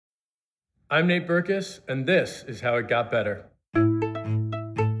I'm Nate Berkus, and this is How It Got Better.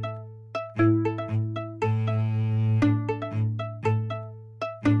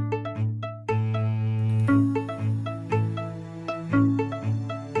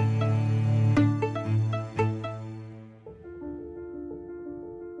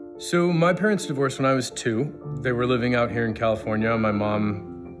 So my parents divorced when I was 2. They were living out here in California. My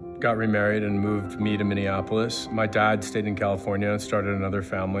mom got remarried and moved me to Minneapolis. My dad stayed in California and started another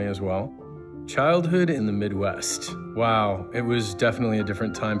family as well. Childhood in the Midwest. Wow, it was definitely a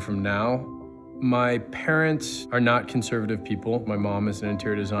different time from now. My parents are not conservative people. My mom is an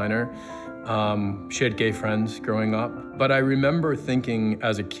interior designer. She had gay friends growing up. But I remember thinking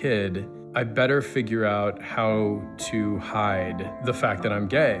as a kid, I better figure out how to hide the fact that I'm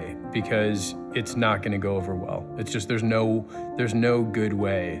gay because it's not going to go over well. It's just there's no good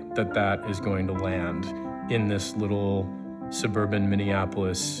way that is going to land in this little suburban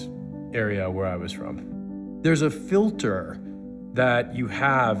Minneapolis area where I was from. There's a filter that you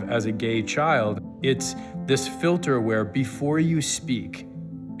have as a gay child. It's this filter where before you speak,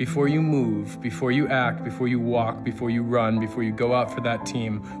 before you move, before you act, before you walk, before you run, before you go out for that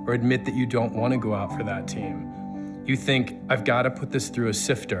team or admit that you don't want to go out for that team, you think, I've got to put this through a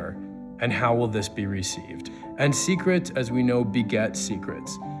sifter, and how will this be received? And secrets, as we know, beget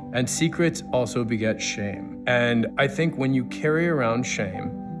secrets. And secrets also beget shame. And I think when you carry around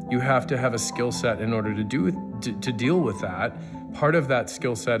shame, you have to have a skill set in order to deal with that. Part of that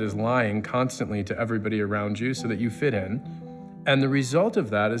skill set is lying constantly to everybody around you so that you fit in. And the result of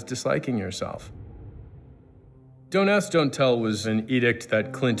that is disliking yourself. Don't ask, don't tell was an edict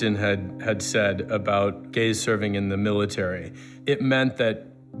that Clinton had said about gays serving in the military. It meant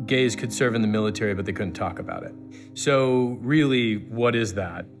that gays could serve in the military, but they couldn't talk about it. So really, what is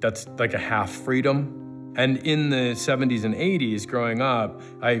that? That's like a half freedom. And in the 70s and 80s, growing up,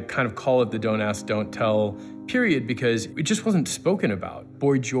 I kind of call it the don't ask, don't tell period because it just wasn't spoken about.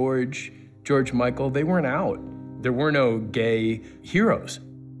 Boy George, George Michael, they weren't out. There were no gay heroes.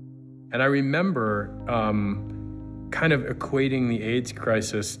 And I remember kind of equating the AIDS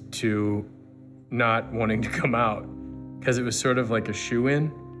crisis to not wanting to come out because it was sort of like a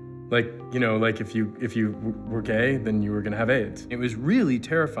shoe-in. Like, you know, like if you were gay, then you were gonna have AIDS. It was really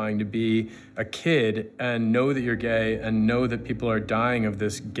terrifying to be a kid and know that you're gay and know that people are dying of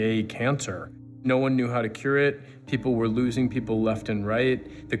this gay cancer. No one knew how to cure it. People were losing people left and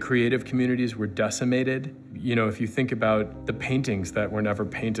right. The creative communities were decimated. You know, if you think about the paintings that were never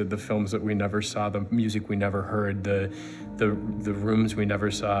painted, the films that we never saw, the music we never heard, the rooms we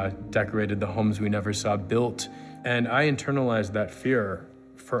never saw decorated, the homes we never saw built. And I internalized that fear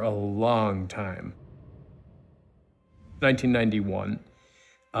for a long time. 1991,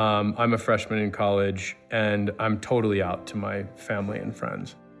 I'm a freshman in college and I'm totally out to my family and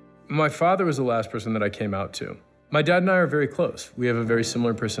friends. My father was the last person that I came out to. My dad and I are very close. We have a very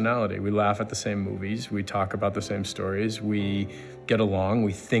similar personality. We laugh at the same movies. We talk about the same stories. We get along.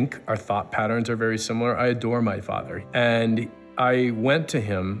 We think our thought patterns are very similar. I adore my father. And I went to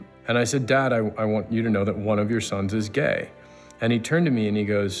him and I said, Dad, I want you to know that one of your sons is gay. And he turned to me and he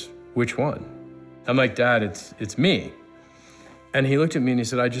goes, which one? I'm like, Dad, it's me. And he looked at me and he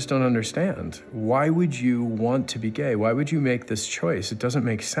said, I just don't understand. Why would you want to be gay? Why would you make this choice? It doesn't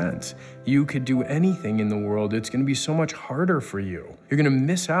make sense. You could do anything in the world. It's gonna be so much harder for you. You're gonna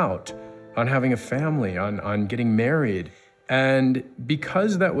miss out on having a family, on getting married. And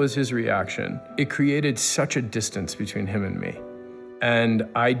because that was his reaction, it created such a distance between him and me. And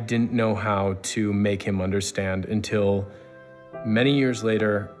I didn't know how to make him understand until many years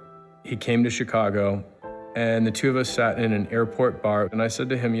later, he came to Chicago and the two of us sat in an airport bar. And I said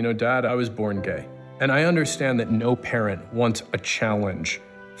to him, you know, Dad, I was born gay. And I understand that no parent wants a challenge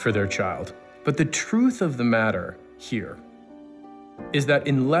for their child. But the truth of the matter here is that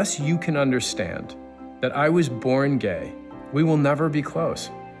unless you can understand that I was born gay, we will never be close,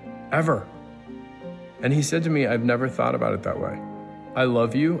 ever. And he said to me, I've never thought about it that way. I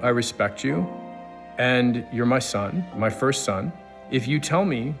love you, I respect you, and you're my son, my first son. If you tell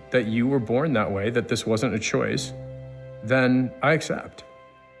me that you were born that way, that this wasn't a choice, then I accept.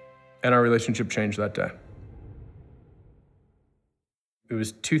 And our relationship changed that day. It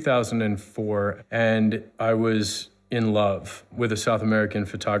was 2004, and I was in love with a South American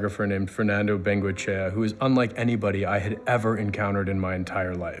photographer named Fernando Bengoechea, who is unlike anybody I had ever encountered in my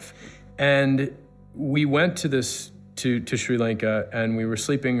entire life. And we went to Sri Lanka, and we were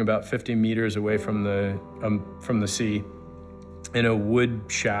sleeping about 50 meters away from the sea, in a wood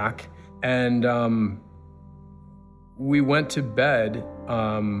shack, and we went to bed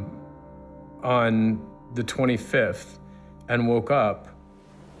on the 25th and woke up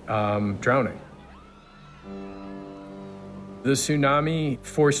drowning. The tsunami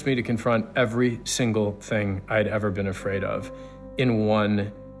forced me to confront every single thing I'd ever been afraid of in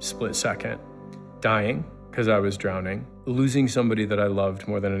one split second. Dying, because I was drowning. Losing somebody that I loved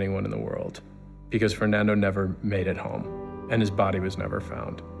more than anyone in the world, because Fernando never made it home and his body was never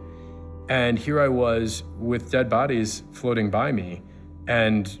found. And here I was with dead bodies floating by me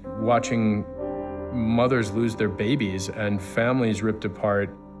and watching mothers lose their babies and families ripped apart.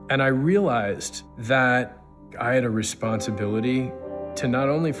 And I realized that I had a responsibility to not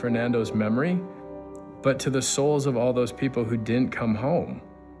only Fernando's memory, but to the souls of all those people who didn't come home.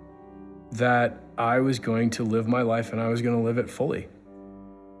 That I was going to live my life and I was going to live it fully.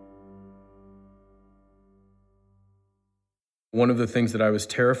 One of the things that I was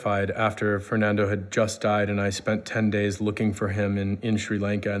terrified after Fernando had just died and I spent 10 days looking for him in Sri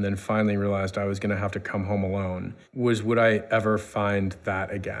Lanka and then finally realized I was going to have to come home alone was, would I ever find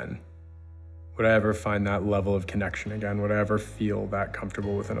that again? Would I ever find that level of connection again? Would I ever feel that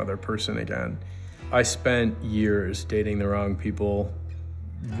comfortable with another person again? I spent years dating the wrong people,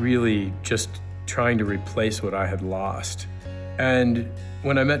 really just trying to replace what I had lost. And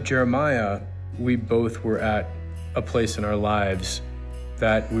when I met Jeremiah, we both were at a place in our lives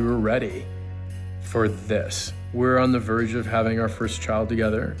that we were ready for this. We're on the verge of having our first child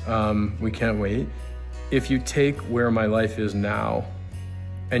together. We can't wait. If you take where my life is now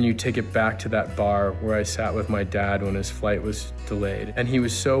and you take it back to that bar where I sat with my dad when his flight was delayed, and he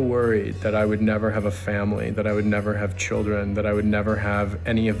was so worried that I would never have a family, that I would never have children, that I would never have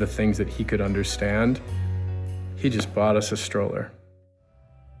any of the things that he could understand, he just bought us a stroller.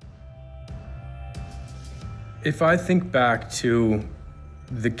 If I think back to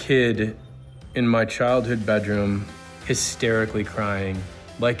the kid in my childhood bedroom, hysterically crying,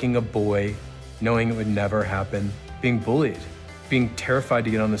 liking a boy, knowing it would never happen, being bullied, being terrified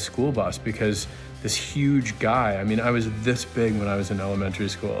to get on the school bus because this huge guy, I mean, I was this big when I was in elementary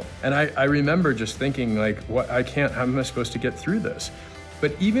school. And I remember just thinking like, how am I supposed to get through this?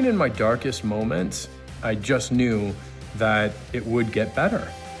 But even in my darkest moments, I just knew that it would get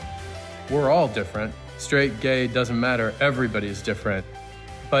better. We're all different. Straight, gay, doesn't matter, everybody's different.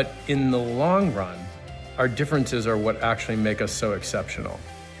 But in the long run, our differences are what actually make us so exceptional.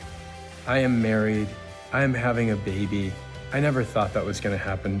 I am married, I am having a baby. I never thought that was gonna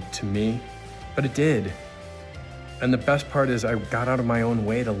happen to me, but it did. And the best part is I got out of my own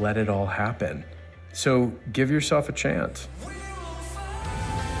way to let it all happen. So give yourself a chance.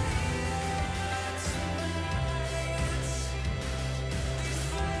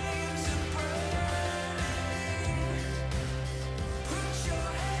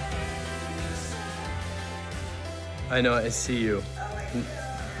 I know, I see you.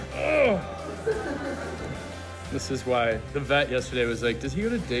 Oh. This is why the vet yesterday was like, does he go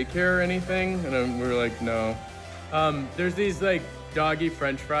to daycare or anything? And we were like, no. There's these like doggy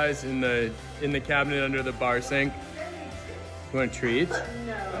French fries in the cabinet under the bar sink. You want a treat? No.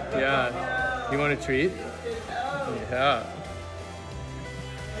 Yeah. No. You want a treat? No. Yeah.